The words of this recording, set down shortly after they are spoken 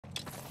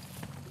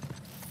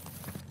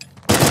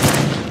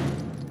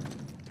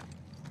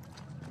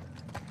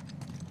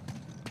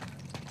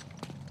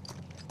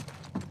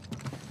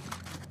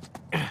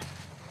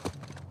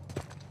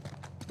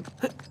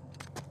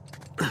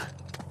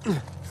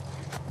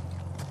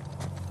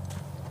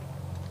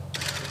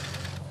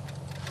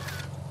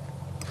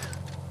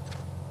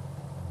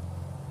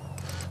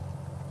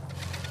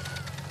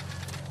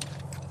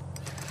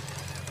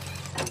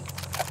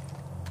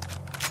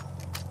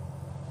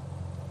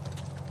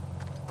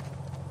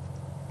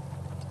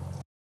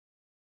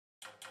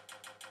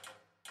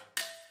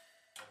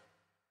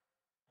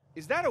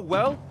Is that a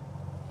well?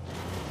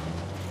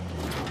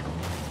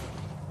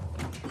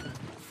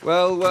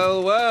 Well,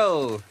 well,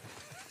 well.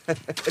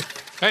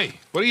 Hey,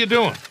 what are you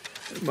doing?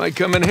 It might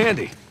come in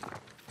handy.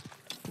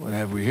 What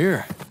have we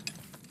here?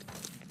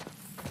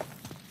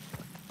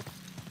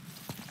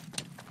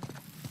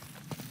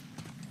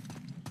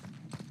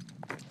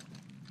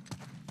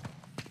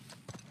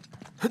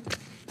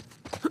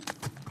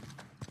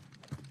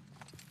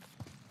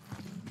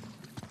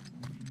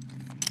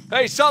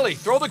 Hey, Sully,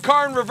 throw the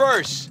car in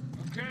reverse.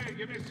 Okay,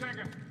 give me a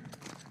second.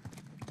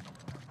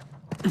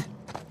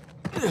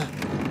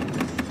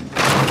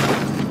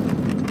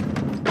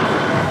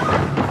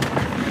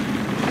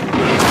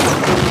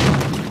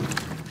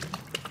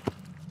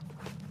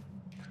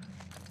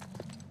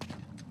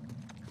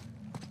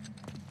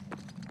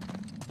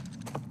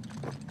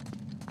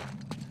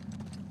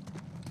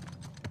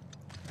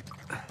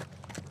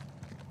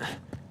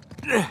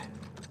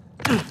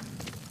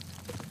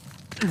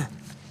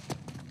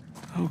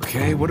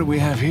 Okay, what do we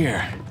have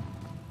here?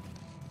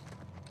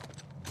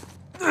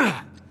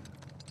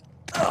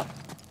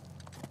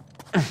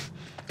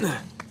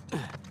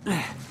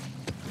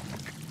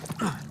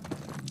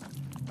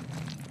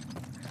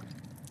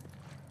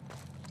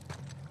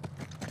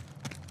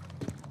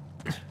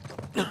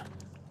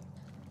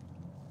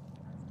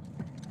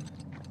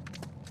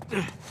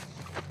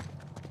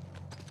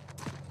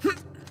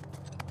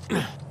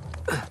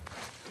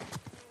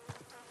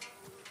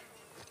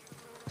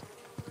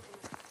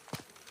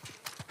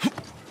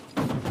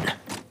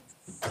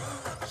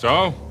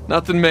 So?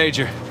 Nothing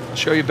major. I'll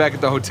show you back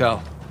at the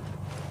hotel.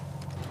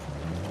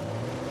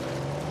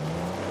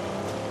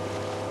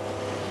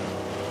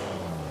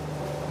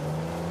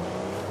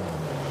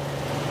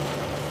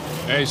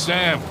 Hey,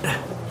 Sam.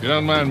 If you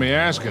don't mind me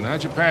asking,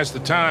 how'd you pass the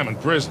time in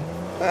prison?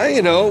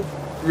 You know,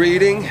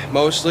 reading,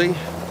 mostly.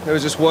 There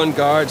was just one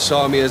guard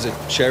saw me as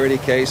a charity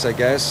case, I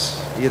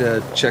guess. He had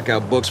to check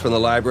out books from the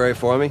library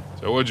for me.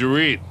 So what'd you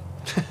read?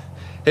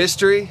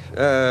 History,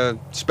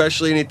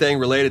 especially anything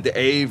related to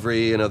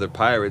Avery and other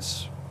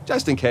pirates.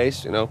 Just in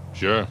case, you know.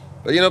 Sure.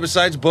 But, you know,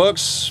 besides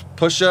books,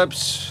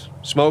 push-ups,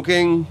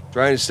 smoking,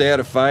 trying to stay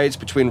out of fights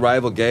between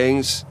rival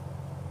gangs,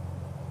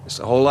 it's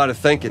a whole lot of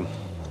thinking.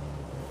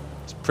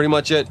 That's pretty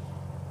much it.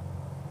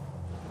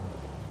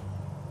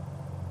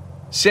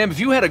 Sam, if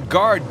you had a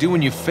guard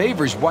doing you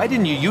favors, why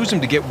didn't you use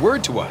him to get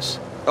word to us?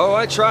 Oh,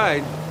 I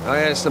tried. I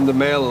asked him to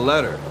mail a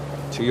letter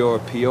to your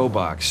P.O.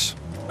 box.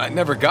 I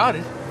never got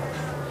it.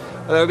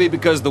 That would be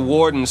because the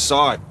warden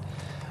saw it.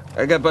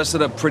 I got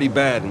busted up pretty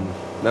bad and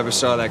never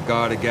saw that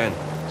guard again.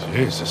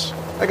 Jesus.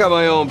 I got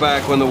my own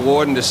back when the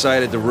warden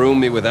decided to room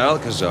me with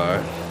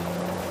Alcazar.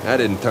 That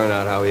didn't turn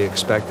out how he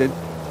expected.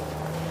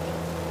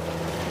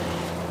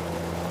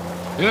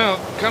 You know,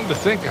 come to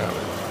think of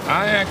it,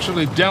 I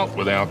actually dealt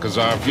with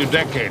Alcazar a few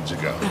decades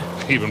ago,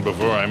 even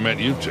before I met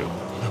you two.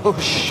 Oh,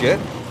 shit.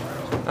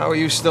 How are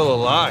you still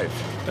alive?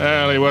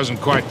 Well, he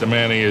wasn't quite the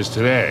man he is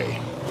today.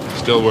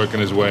 Still working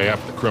his way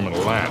up the criminal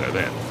ladder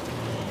then.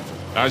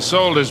 I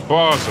sold his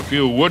boss a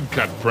few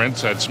woodcut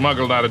prints I'd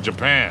smuggled out of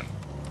Japan.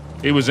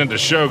 He was into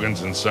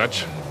shoguns and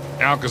such.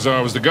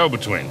 Alcazar was the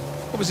go-between.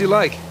 What was he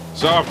like?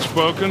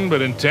 Soft-spoken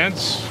but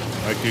intense,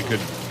 like he could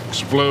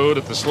explode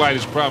at the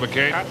slightest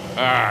provocation.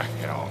 Ah,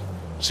 hell.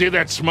 See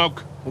that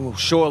smoke? Oh,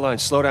 Shoreline,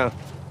 slow down.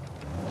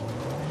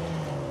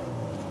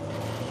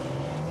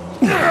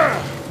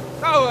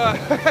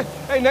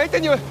 Hey,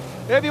 Nathan,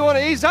 maybe you want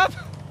to ease up?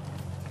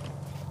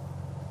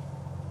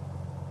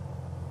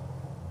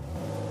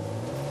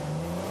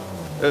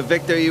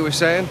 Victor, you were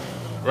saying?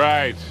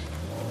 Right.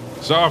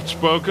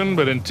 Soft-spoken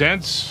but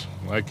intense,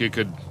 like he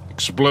could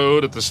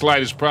explode at the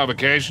slightest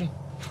provocation.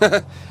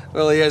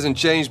 Well, he hasn't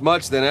changed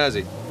much then, has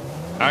he?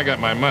 I got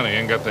my money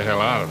and got the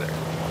hell out of there.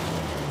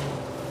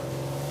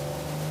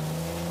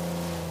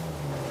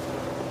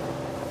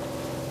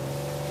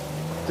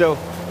 So,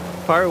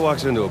 Pirate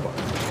walks into a bar.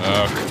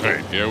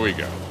 Okay, here we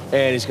go.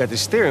 And he's got the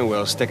steering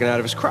wheel sticking out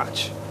of his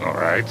crotch. All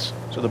right.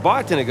 So the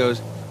bartender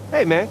goes,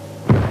 "Hey, man."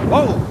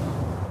 Whoa!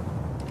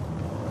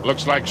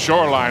 Looks like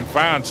Shoreline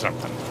found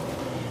something.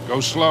 Go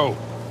slow.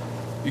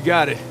 You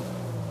got it.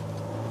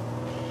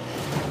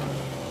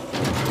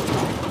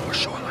 Where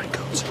Shoreline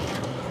goes.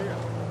 Here,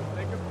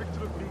 take a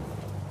picture of me.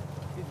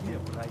 In here,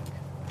 Blake.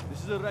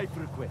 This is a rape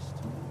request.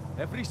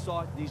 Every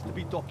site needs to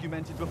be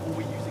documented before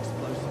we use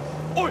explosives.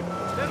 Oi!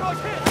 They're right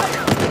here!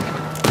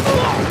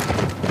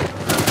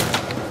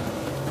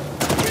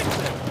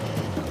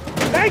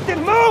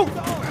 Nathan, move!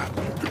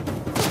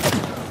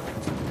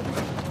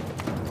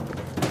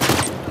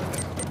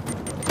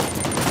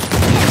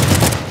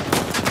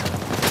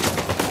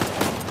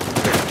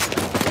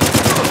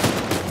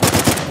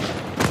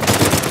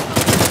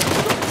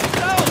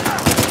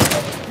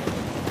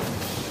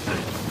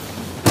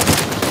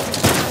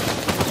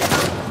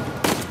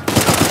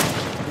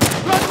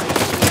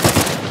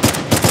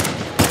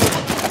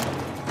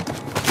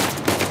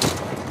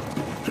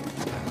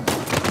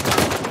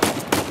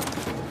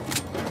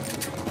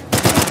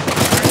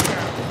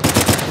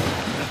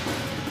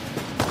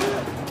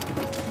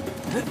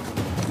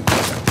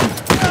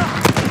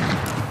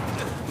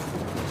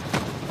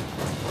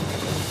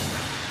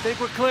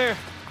 we're clear.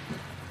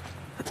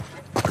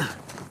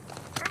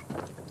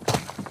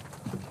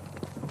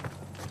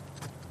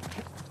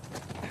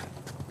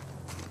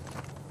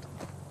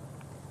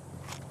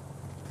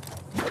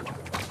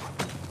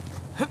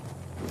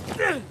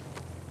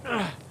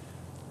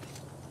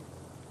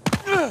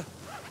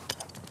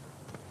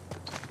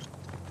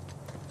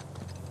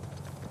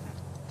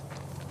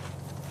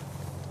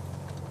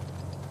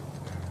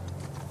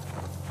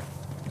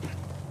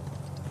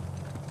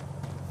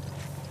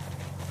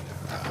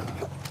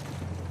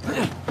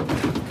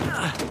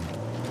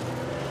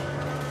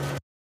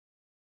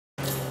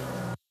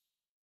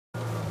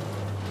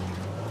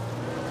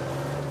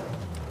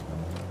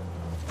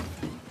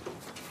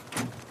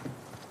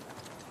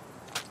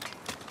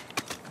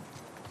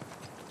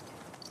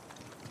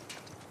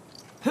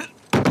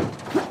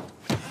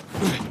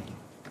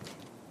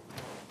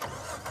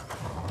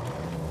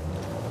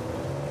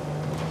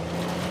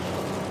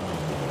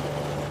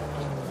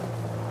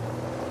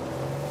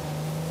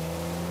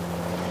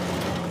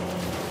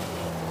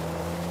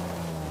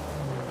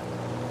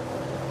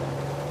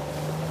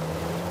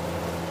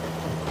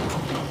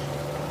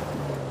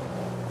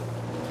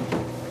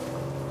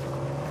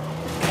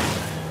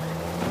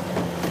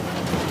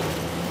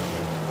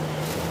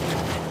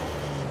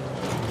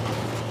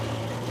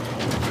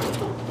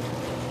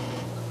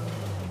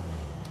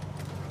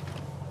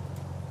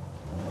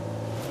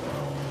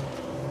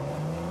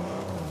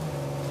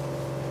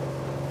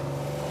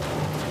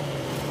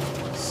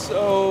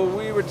 So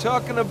we were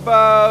talking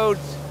about,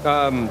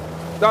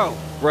 oh,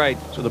 right.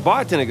 So the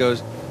bartender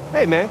goes,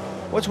 "Hey, man,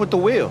 what's with the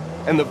wheel?"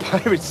 And the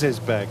pirate says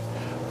back,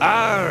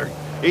 "Arr,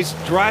 it's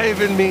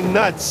driving me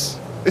nuts."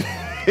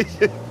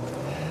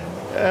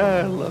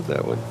 I love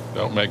that one.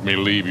 Don't make me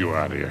leave you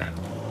out here.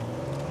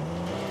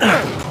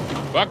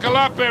 Buckle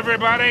up,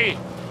 everybody!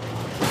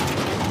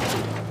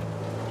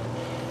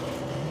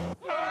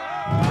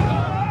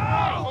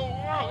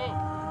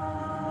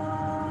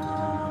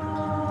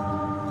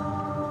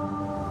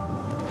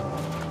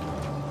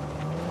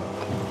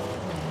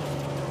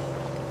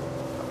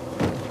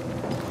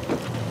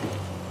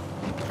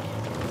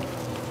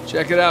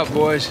 Check it out,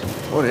 boys.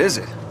 What is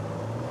it?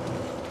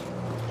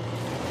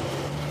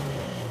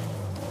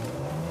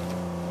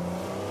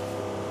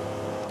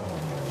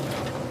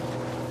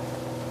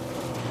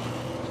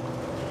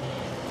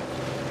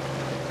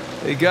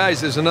 Hey,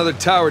 guys, there's another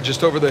tower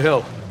just over the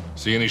hill.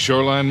 See any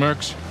shoreline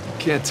mercs?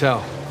 Can't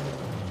tell.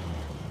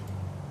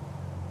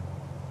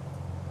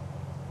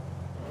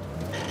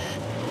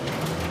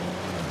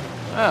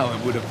 Well,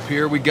 it would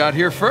appear we got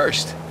here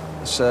first.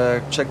 Let's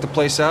check the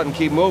place out and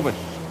keep moving.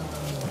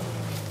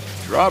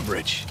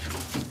 Drawbridge.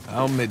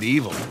 How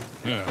medieval.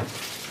 Yeah.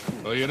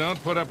 Well, you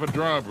don't put up a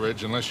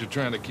drawbridge unless you're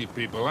trying to keep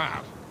people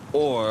out.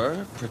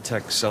 Or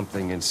protect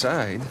something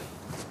inside.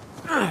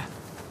 Hey,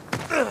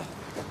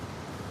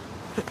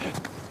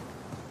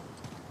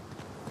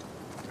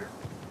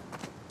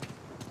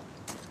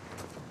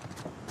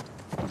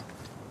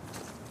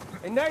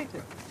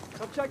 Nathan,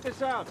 come check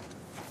this out.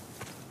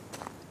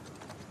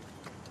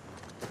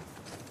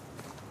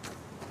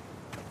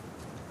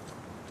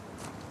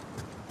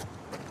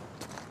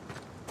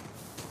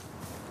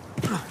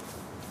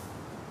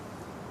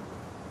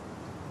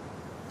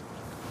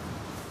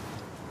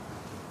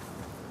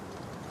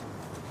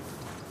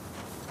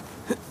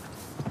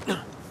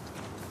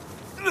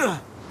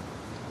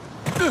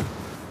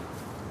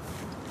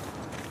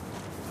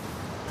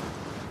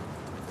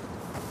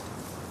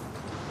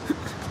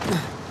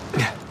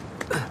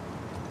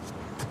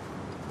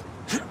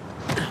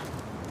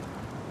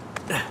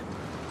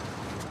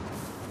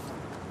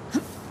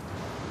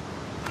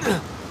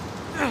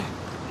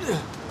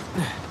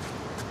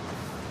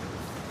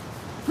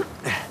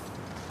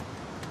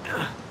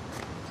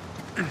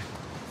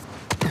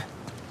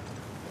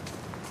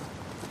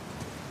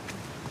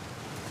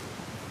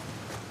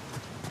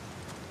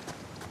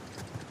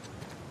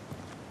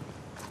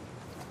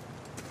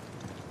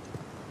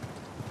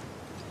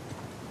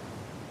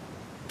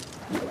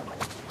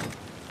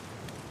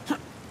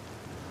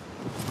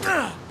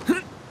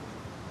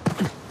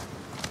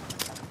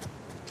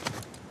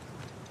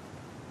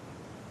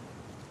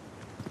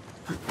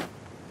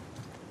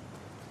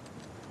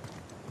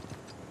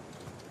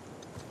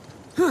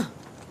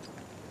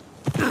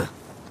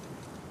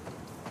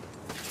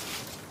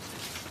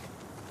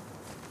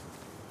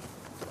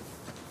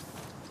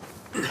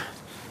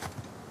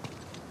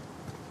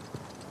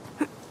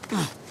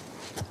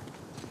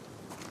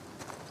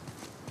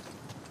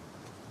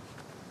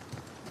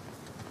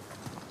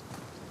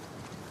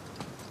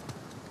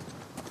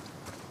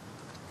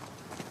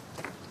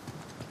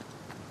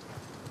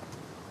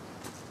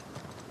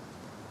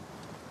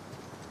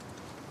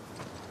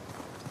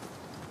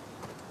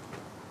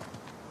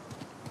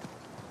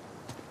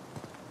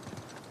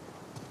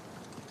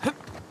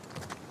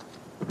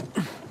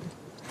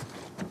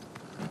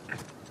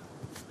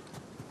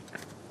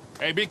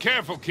 Hey, be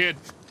careful, kid.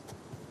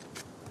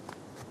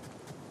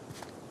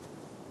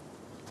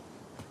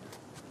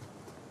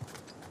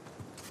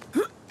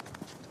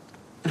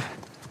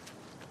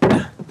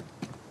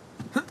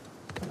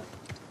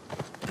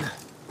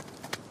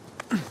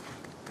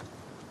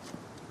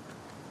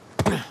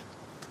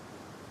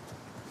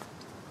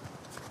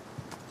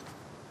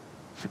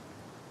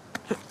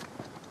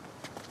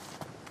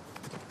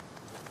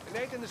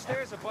 the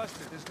stairs are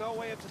busted. There's no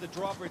way up to the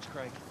drawbridge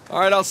crank. All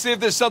right, I'll see if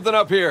there's something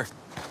up here.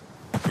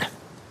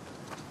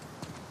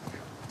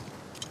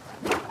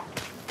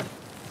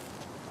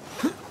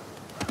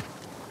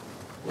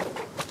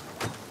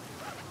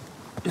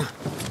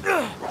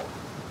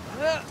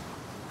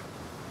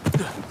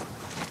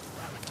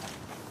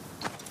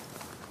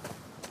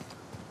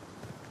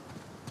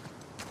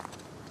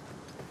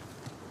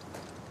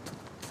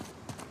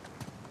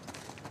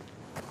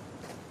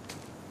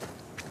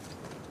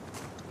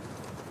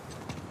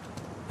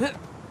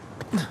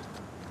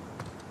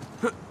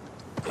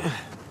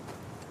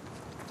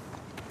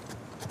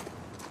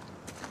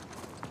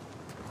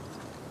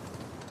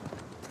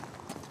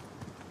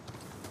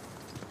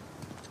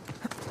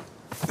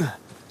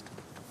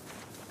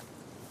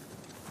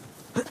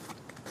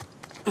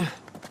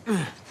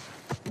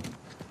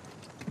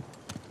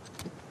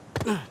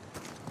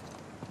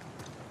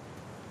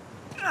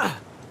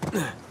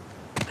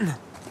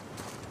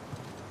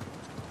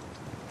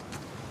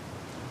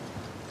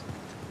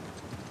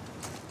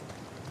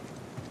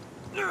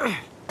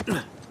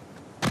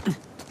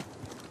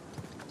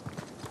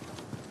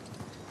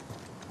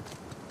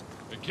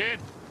 Hey, kid,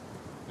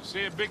 you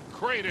see a big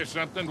crate or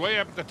something way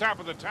up at the top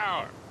of the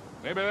tower.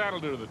 Maybe that'll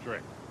do the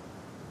trick.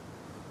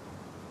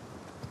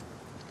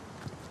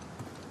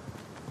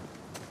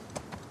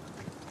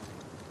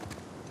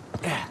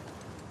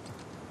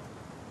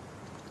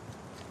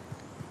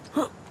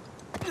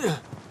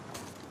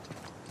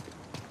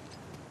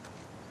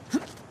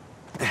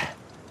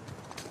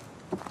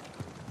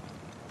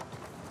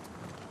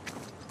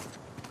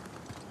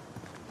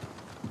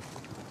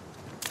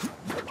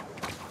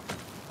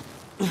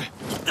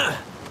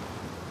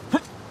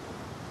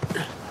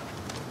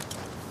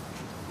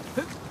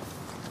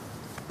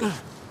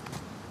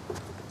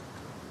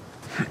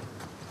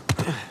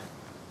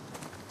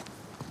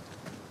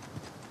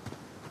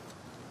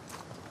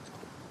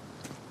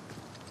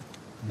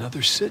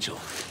 Another sigil.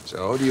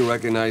 So, do you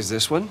recognize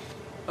this one?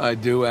 I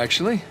do,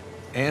 actually.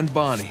 Anne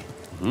Bonny.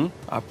 Hmm?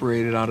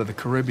 Operated out of the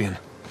Caribbean.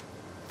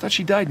 Thought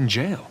she died in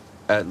jail.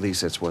 At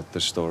least that's what the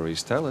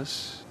stories tell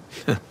us.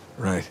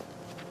 Right.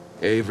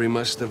 Avery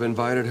must have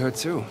invited her,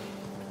 too.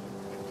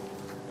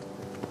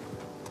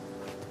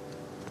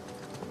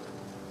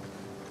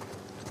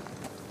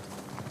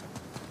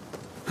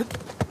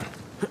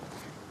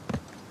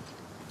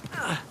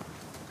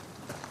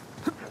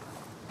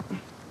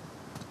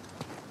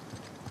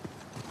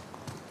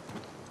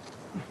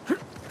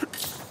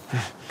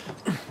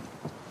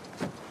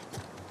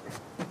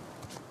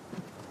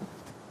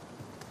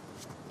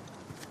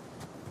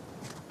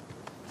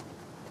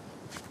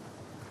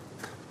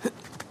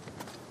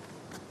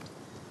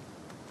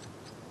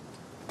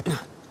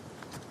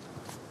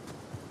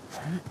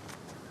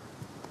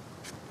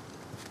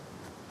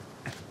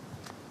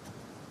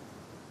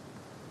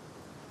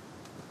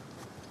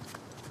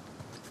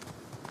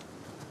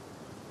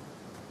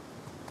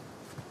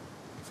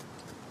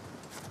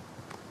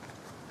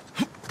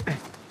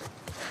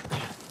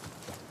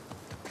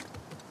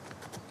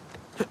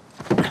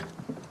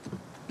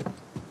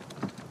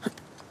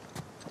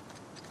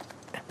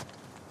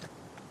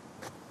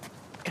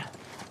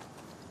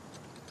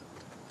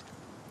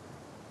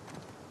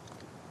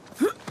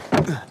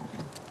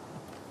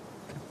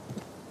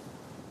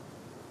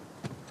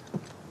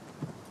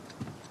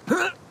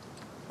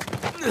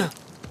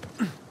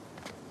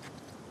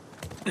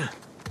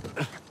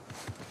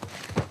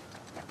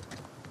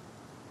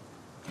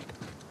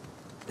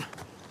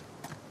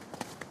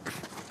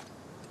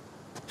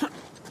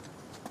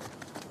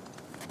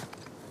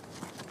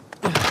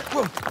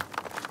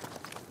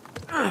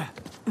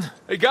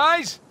 Hey,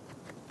 guys!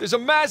 There's a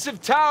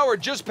massive tower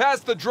just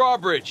past the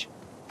drawbridge.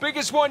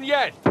 Biggest one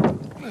yet.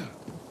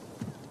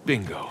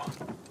 Bingo.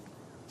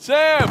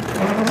 Sam!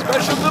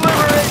 Special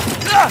delivery!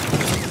 Ah!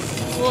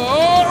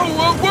 Whoa,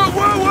 whoa, whoa,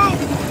 whoa, whoa!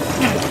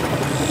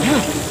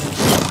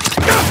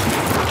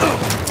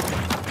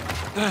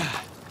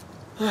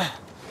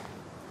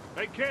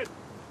 Hey, kid,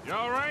 you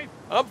all right?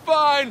 I'm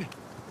fine.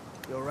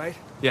 You all right?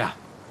 Yeah.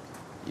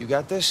 You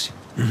got this?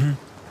 Mm-hmm.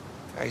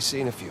 I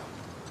seen a few.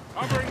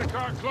 I'll bring the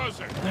car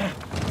closer.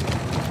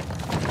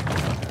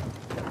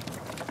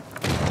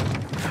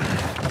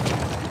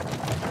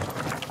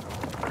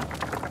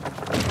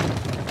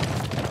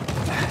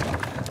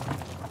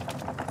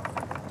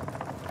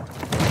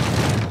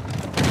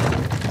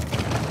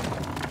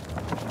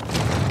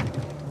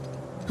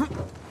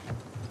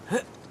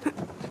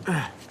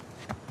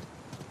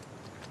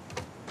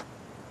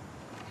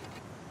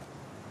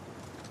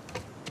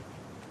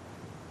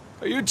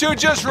 You two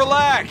just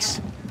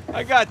relax.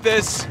 I got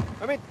this.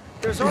 I mean,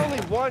 there's only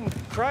one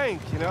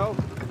crank, you know?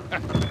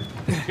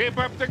 Keep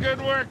up the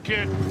good work,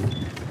 kid.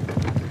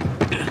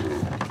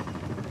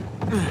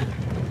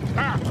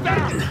 Stop!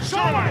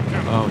 Shoreline!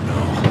 Oh, no.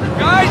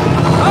 Guys!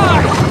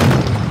 Hi!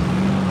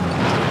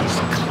 These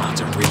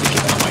clowns are really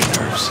getting on my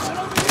nerves.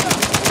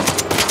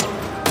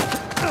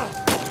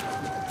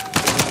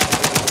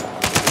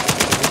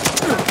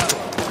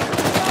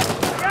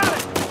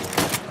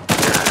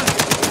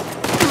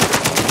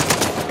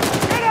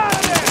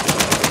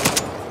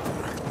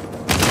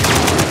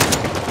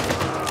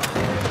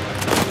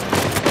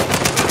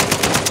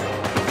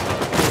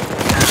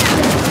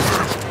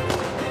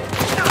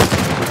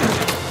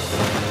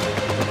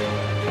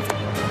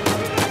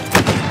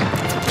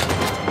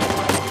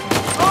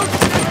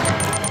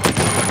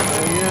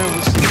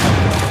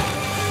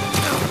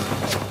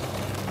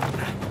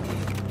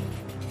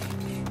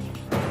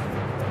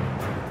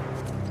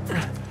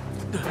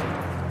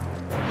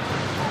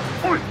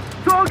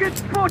 Target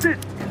spotted!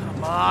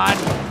 Come on!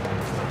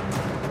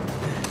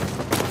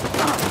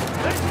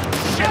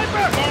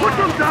 Put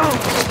them down!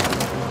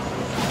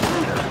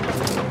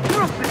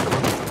 Drop this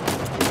one!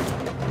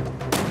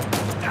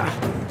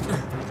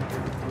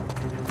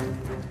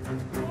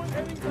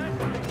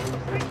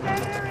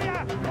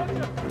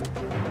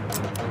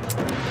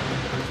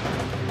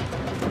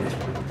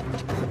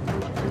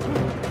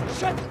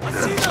 Shit! I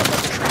see them!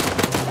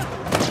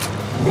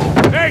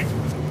 Hey!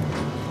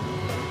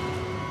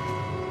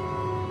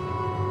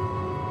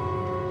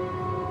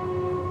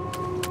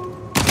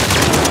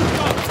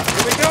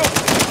 Here we go!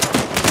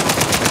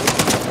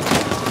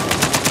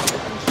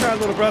 Let's try,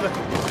 little brother.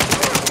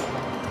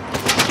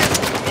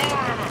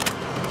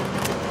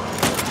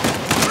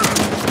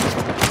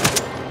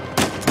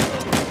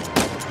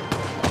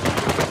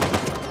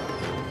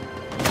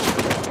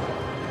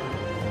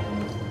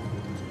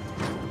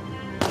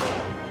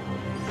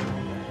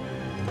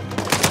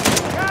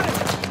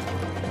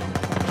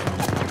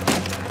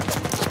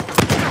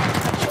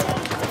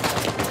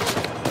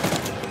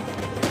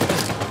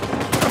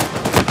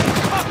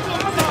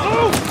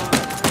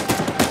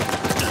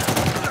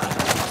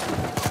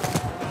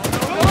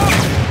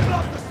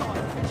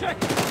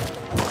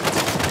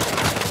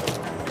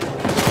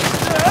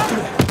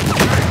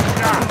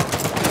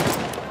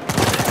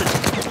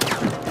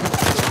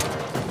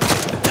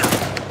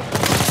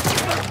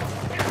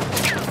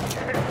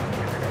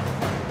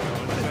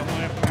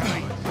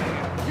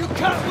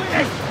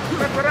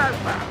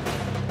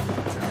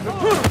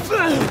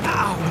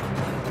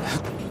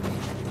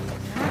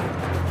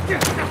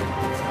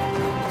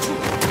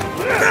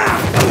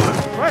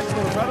 Right,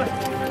 little brother.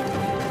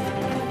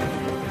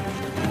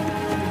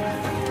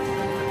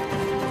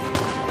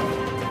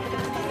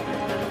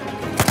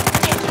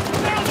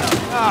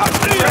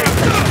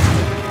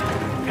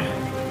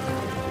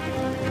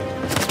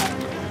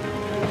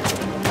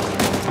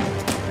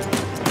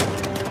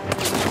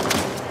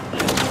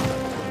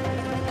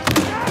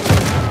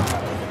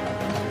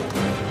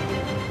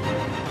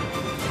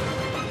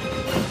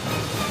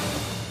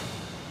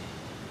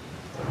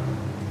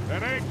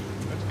 That ain't.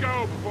 Let's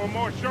go before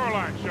more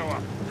Shoreline show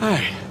up.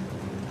 Alright.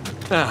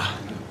 Now,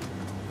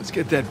 let's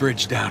get that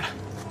bridge down.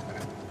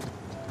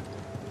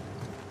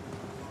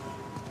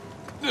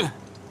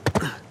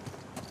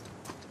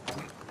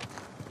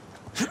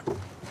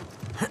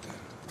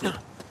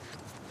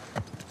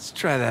 Let's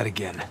try that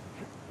again.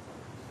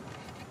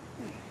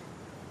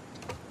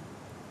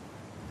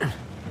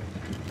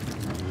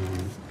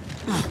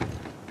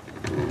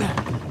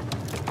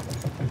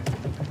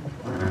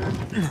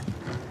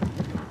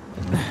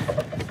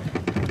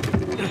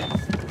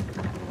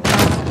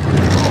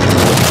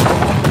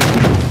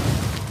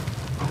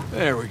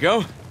 There we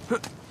go.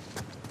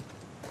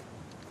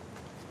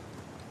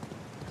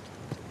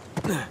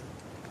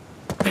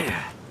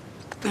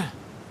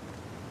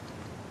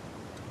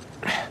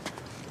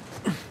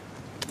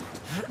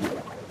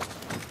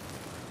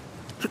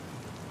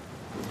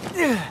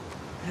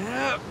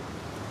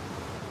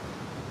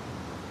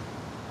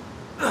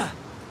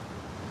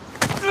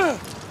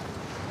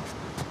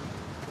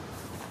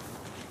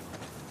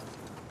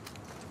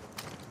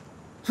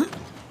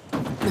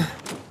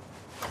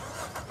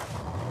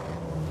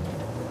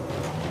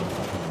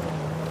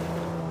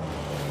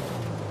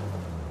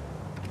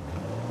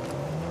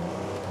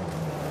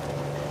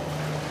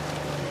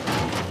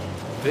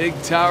 Big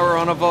tower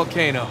on a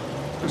volcano.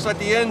 Looks like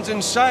the end's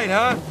in sight,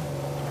 huh?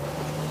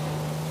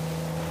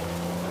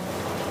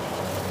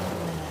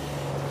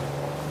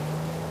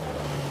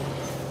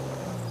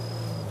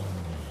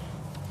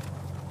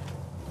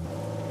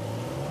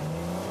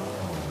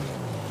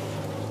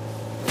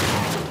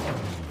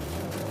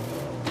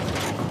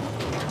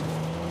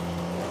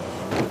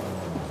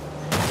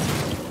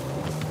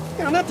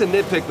 You know, not to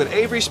nitpick, but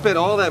Avery spent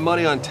all that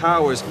money on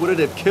towers. Would it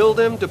have killed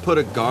him to put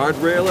a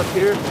guardrail up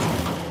here?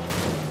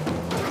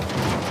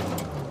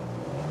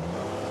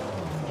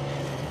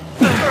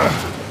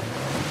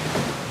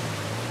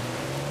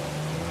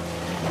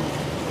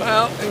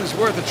 Well, it was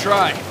worth a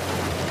try.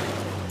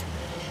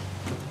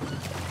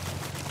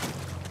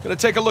 Gonna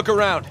take a look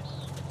around.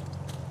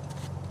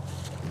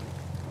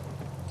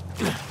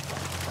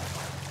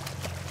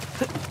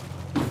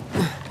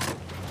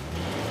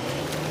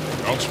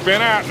 Don't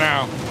spin out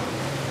now.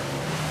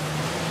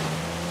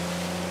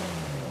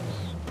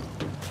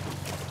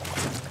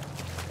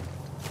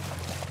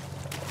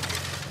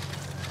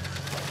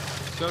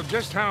 So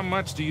just how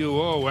much do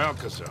you owe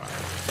Alcazar?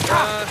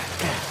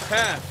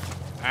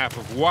 Half. Half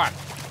of what?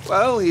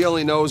 Well, he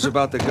only knows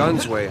about the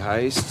Gunsway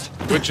heist.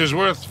 Which is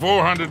worth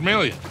 400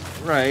 million.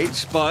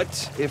 Right,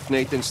 but if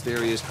Nathan's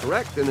theory is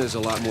correct, then there's a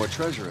lot more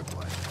treasure at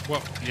play.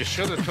 Well, you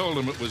should have told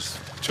him it was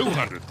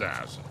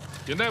 200,000.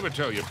 You never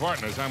tell your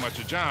partners how much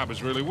a job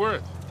is really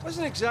worth.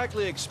 Wasn't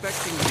exactly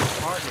expecting to be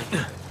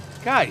partnered.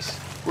 Guys,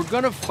 we're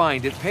gonna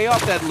find it, pay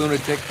off that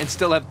lunatic, and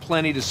still have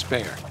plenty to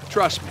spare.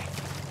 Trust me.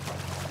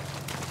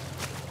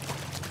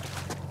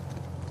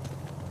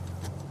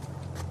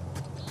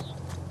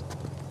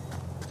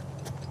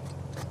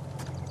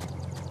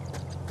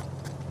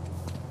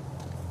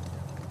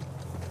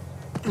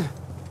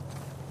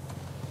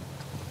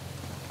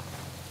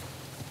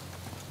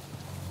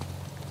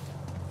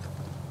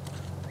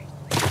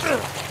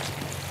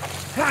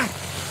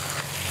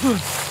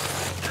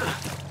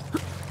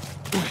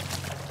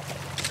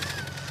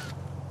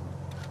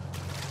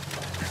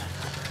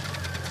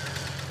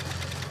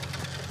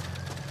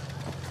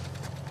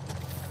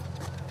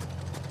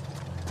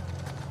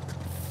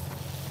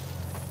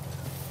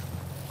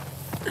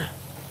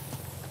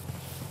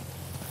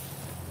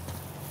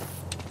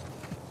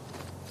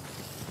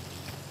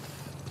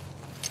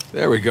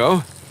 There we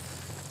go.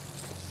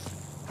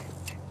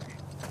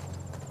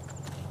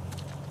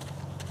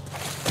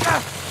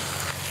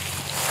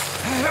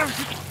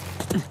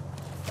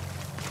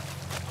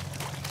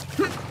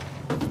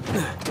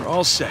 We're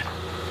all set.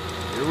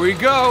 Here we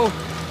go.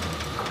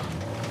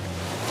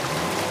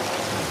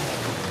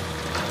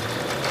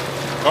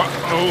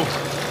 Uh-oh.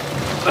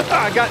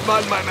 I got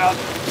mud in my mouth.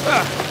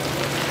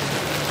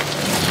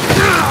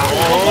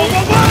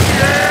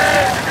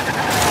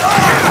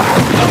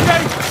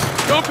 Okay,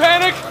 don't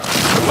panic.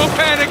 Don't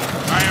panic.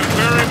 I am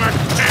very much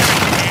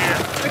panicking here.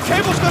 The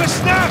cable's gonna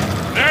snap!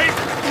 Nate!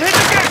 Hit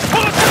the gas!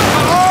 Pull it down!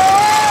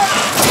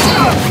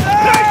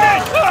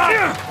 Nathan!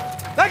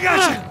 I got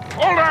you!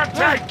 Hold on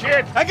tight,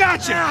 kid! I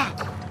got you!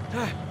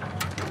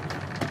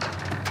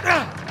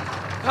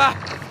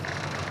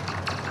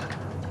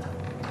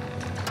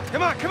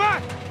 Come on, come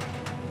on!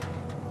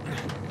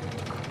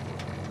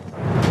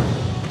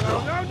 No,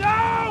 no, no!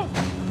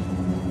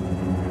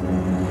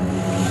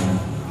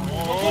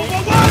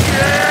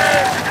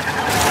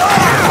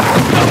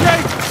 Okay,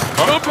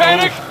 don't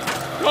panic.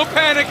 Don't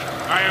panic.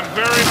 I am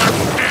very much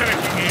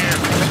panicking here.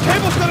 The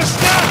cable's gonna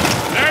snap!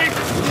 Nate!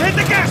 Hit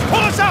the gas! Pull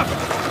us up!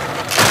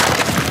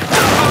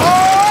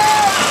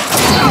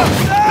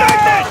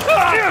 Nathan!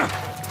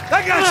 I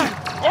got you!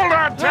 Hold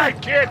on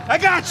tight, kid! I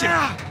got you!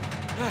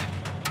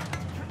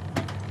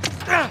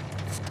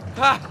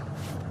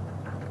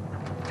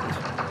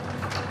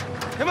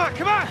 Come on,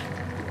 come on!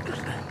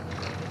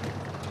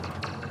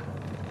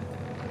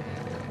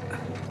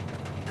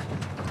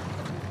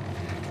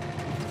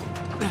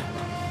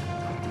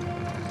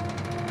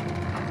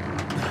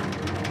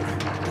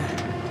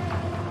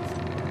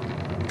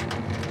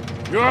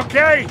 You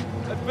okay?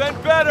 I've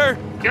been better.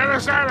 Get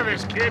us out of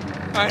this, kid. All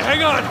right,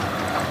 hang on.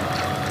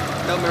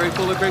 Hail Mary,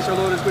 full of grace, our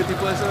Lord is with thee.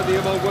 Blessed are thee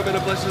among women,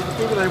 and blessed is the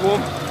fruit of thy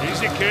womb.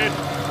 Easy, kid.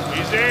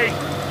 Easy.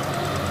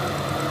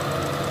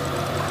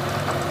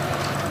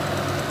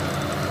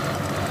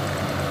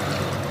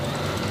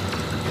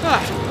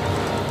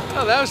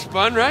 Oh, that was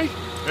fun, right?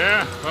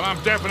 Yeah, well,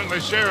 I'm definitely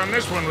sharing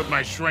this one with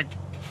my shrink.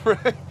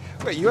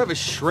 Wait, you have a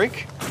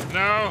shrink?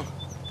 No,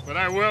 but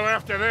I will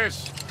after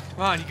this.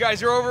 Come on, you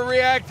guys are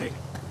overreacting.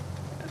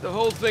 Get the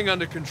whole thing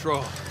under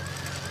control.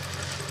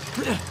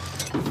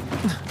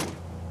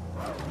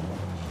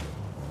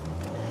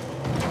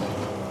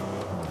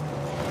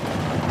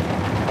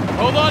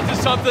 Hold on to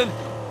something.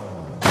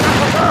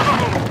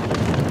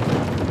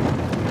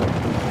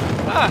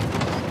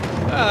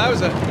 That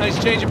was a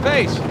nice change of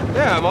pace.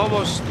 Yeah, I'm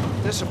almost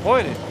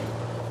disappointed.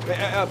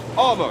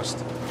 Almost.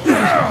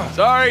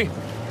 Sorry.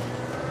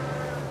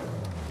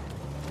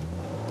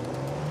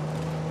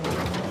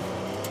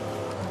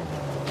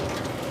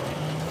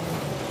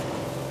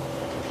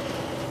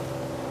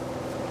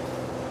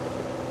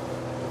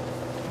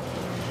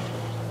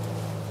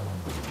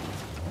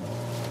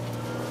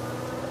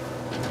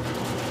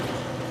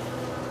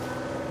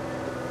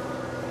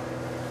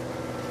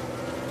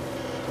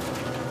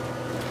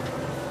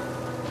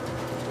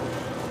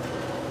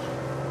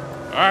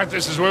 All right,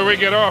 this is where we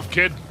get off,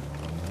 kid.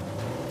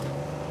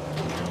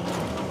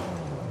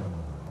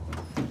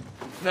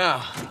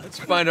 Now, let's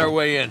find our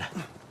way in.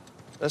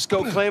 Let's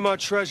go claim our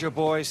treasure,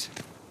 boys.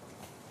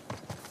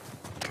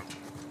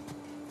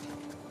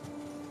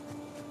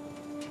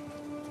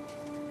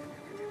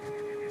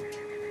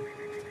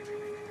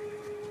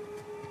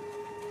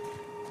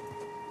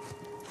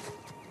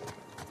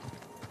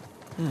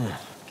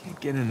 Can't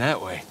get in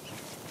that way.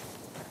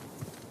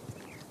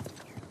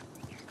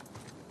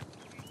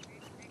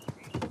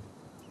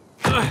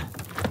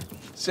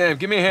 Sam,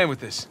 give me a hand with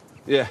this.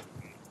 Yeah.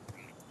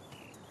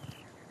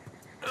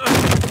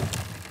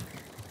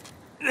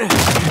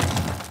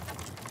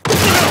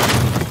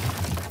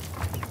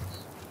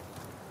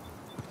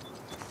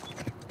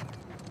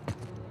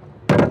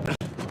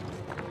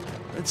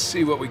 Let's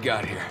see what we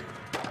got here.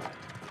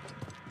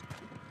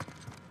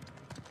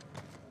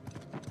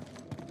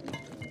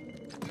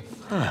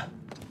 Huh.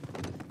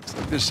 Looks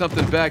like there's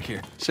something back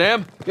here.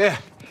 Sam? Yeah.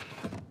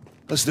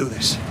 Let's do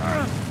this.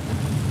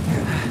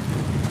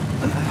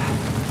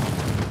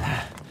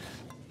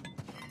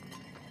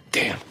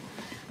 Damn.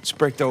 It's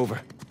braked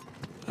over.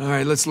 All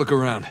right, let's look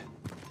around.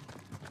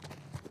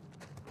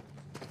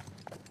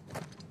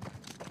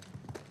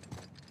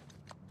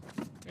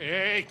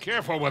 Hey,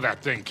 careful with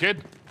that thing,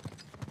 kid.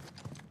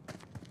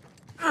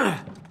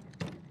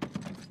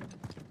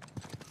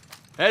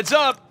 Heads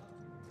up!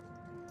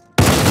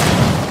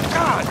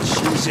 God,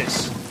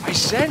 Jesus! I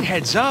said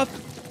heads up.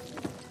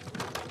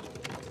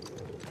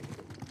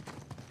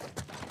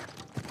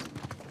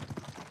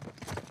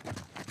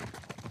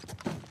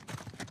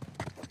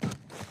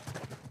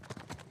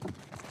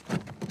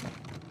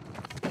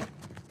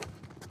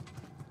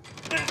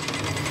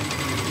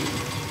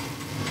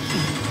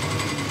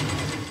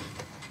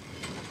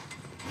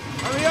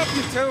 Hurry up,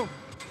 you two!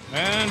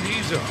 And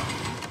he's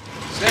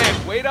off.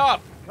 Sam, wait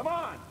up! Come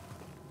on!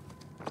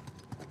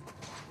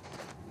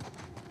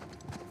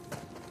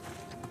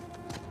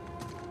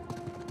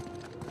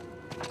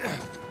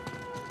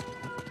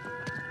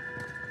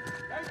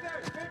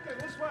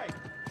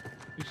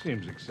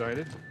 seems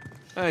excited.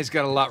 He's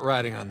got a lot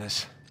riding on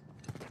this.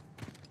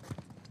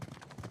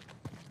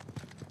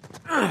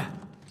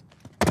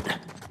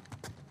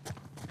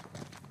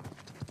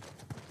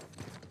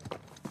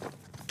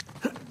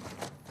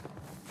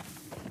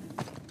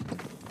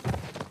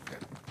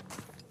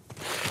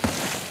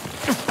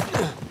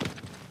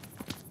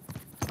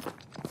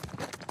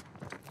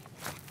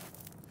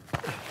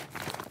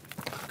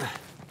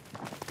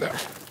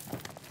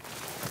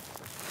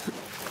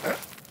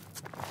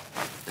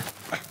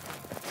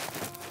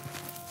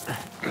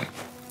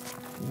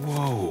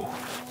 Whoa.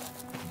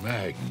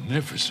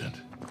 Magnificent.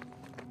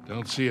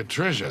 Don't see a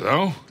treasure,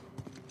 though.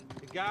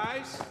 Hey,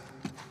 guys?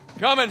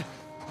 Coming!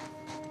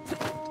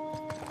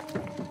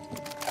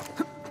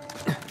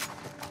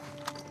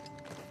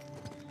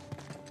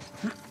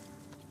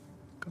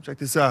 Come check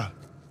this out.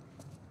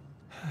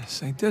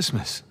 St.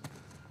 Dismas.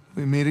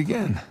 We meet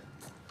again.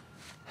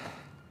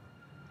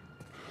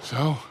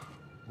 So,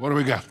 what do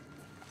we got?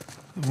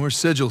 More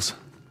sigils.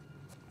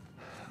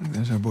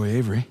 There's our boy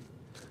Avery.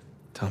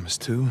 Thomas,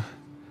 too.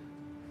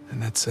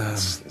 And that's,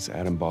 It's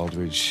Adam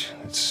Baldridge,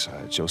 it's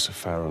Joseph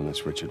Farrow, and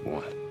that's Richard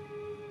Warren.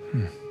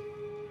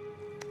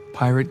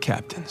 pirate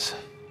captains.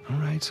 All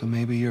right, so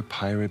maybe your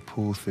pirate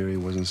pool theory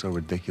wasn't so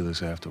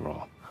ridiculous after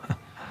all. All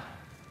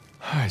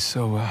right,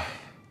 so, let's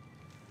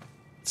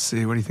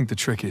see, what do you think the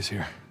trick is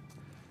here?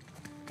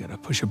 Gotta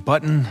push a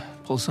button,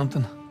 pull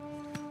something?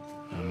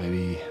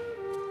 Maybe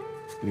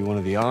one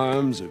of the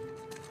arms, or...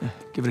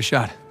 Give it a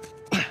shot.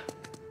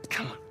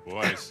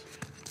 Boys,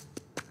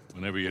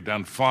 whenever you're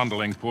done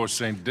fondling poor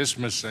St.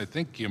 Dismas, I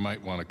think you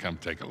might want to come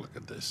take a look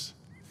at this.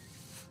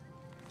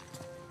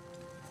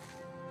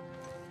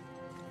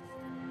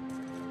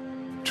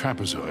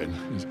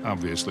 Trapezoid is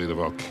obviously the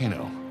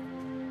volcano.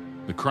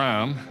 The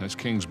crown is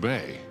King's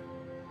Bay.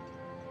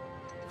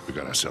 We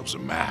got ourselves a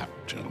map,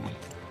 gentlemen.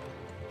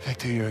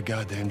 Victor, you're a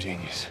goddamn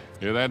genius.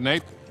 Hear that,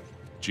 Nate?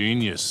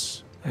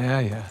 Genius.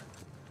 Yeah.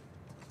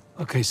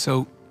 Okay,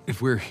 so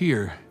if we're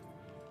here,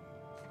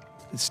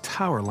 this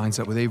tower lines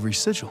up with Avery's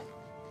sigil.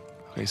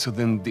 Okay, so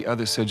then the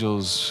other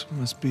sigils...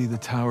 Must be the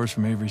towers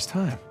from Avery's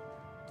time.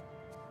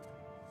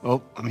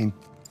 Well, I mean,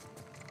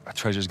 a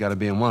treasure's gotta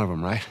be in one of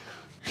them, right?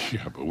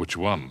 Yeah, but which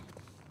one?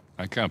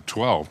 I count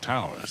 12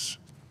 towers.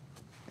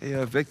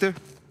 Hey, Victor?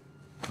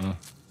 Huh?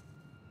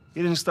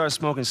 You didn't start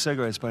smoking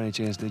cigarettes by any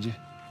chance, did you?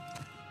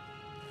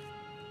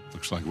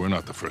 Looks like we're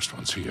not the first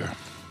ones here.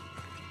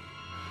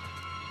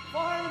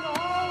 Fire in the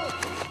hole!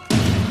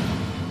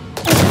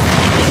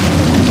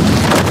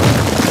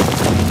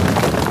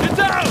 Get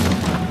down!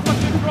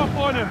 Fucking drop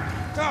on him!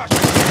 Gosh!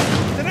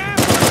 It's an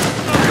ambush!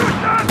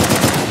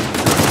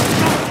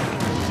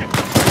 Shit!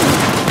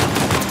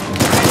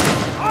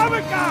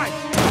 Armored guy!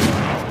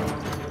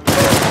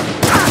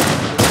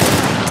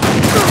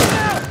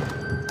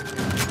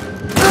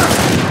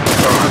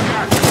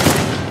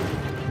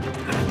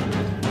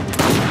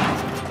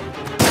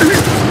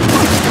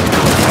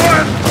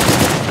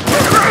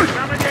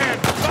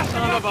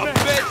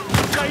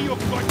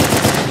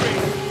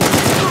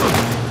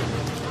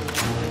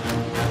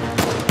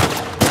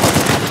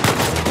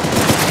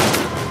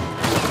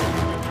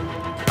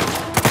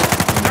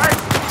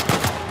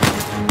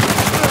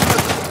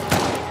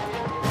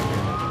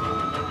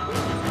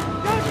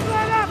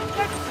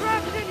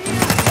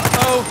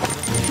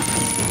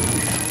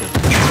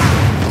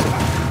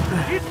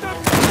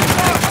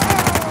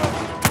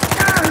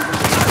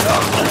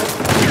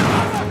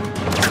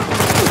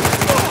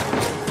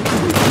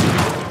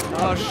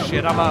 Oh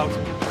shit, I'm out.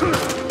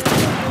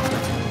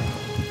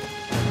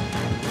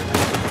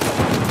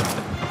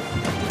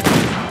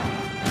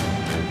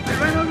 They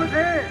ran over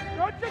there!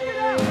 Go check it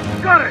out!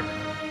 Got it!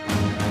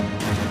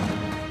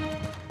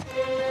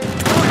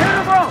 Go hit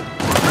them all!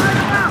 Line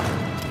them out!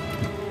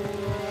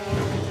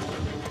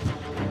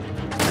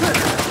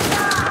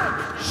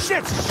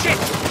 Shit!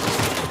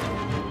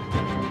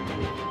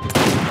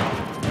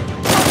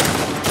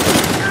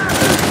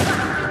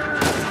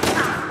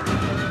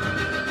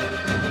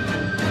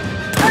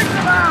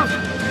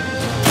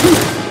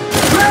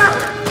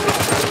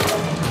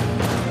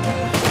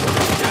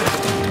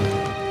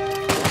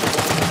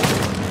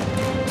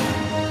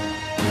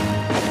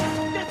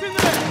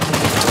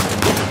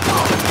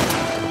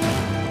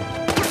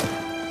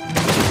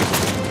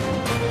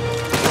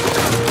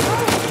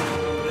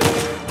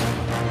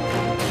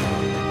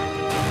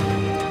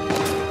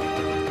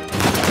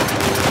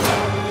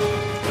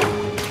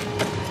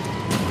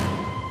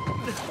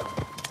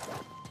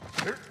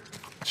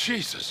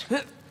 Jesus.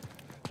 Is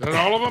that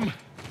all of them?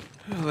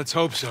 Well, let's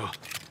hope so.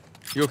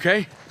 You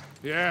okay?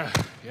 Yeah,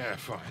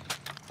 fine.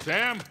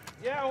 Sam?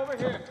 Yeah, over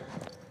here.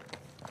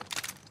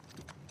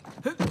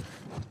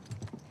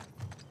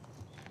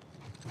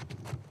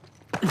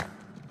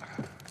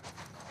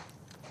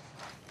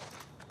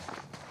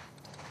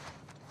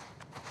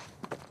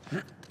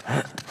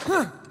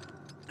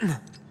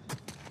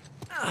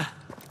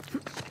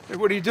 Hey,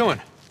 what are you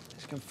doing?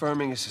 It's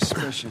confirming a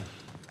suspicion.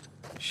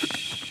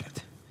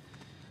 Shit.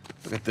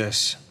 Look at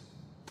this.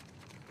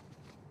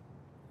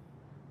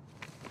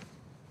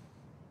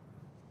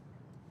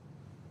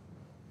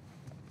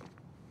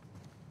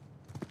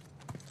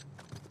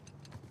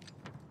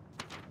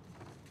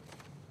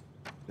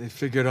 They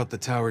figured out the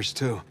towers,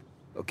 too.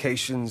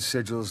 Locations,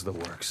 sigils, the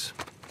works.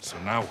 So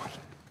now what?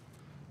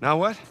 Now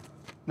what?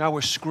 Now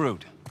we're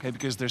screwed. Okay,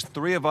 because there's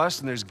 3 of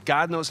us, and there's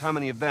God knows how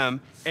many of them,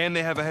 and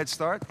they have a head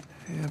start?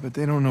 Yeah, but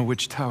they don't know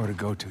which tower to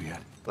go to yet.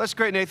 Well, that's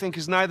great, Nathan,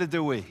 because neither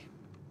do we.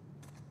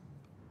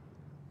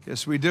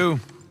 Yes, we do.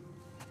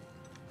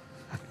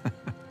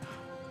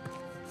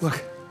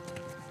 Look,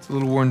 it's a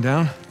little worn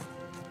down.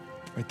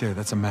 Right there,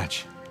 that's a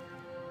match.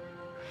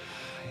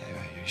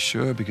 Yeah, you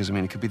sure? Because, I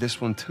mean, it could be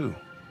this one, too.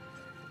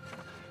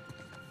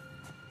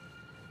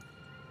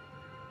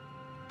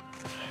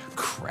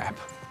 Crap.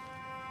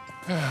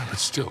 But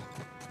still,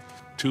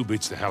 2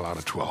 beats the hell out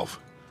of 12.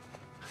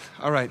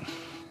 All right.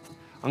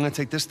 I'm gonna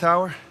take this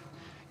tower.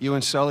 You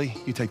and Sully,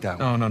 you take that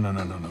one.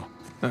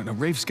 No,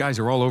 Rafe's guys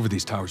are all over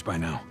these towers by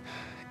now.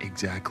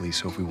 Exactly.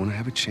 So if we want to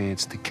have a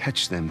chance to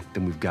catch them,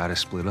 then we've got to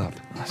split up.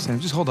 Sam,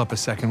 just hold up a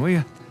second, will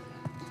you?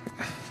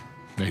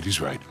 Nate,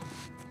 he's right.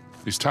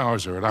 These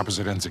towers are at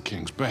opposite ends of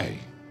King's Bay.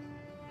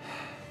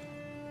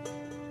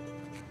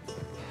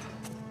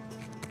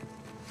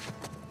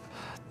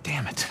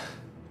 Damn it.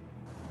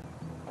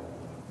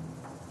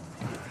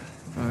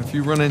 If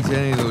you run into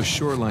any of those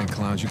Shoreline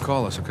clowns, you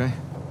call us, okay?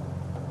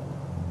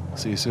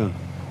 See you soon.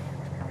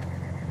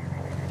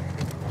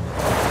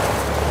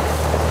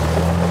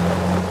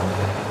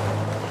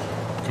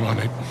 Come on,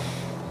 Nate.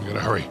 We gotta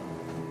hurry.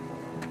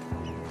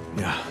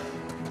 Yeah.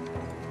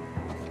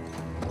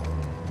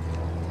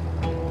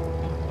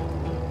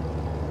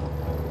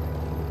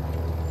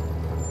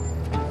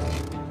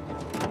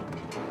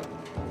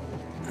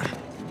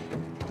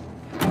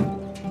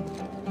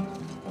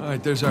 All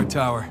right, there's our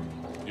tower.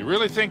 You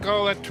really think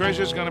all that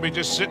treasure's gonna be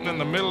just sitting in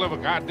the middle of a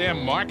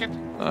goddamn market?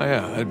 Oh,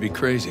 yeah, that'd be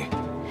crazy.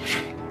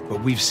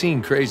 But we've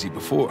seen crazy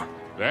before.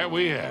 That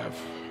we have.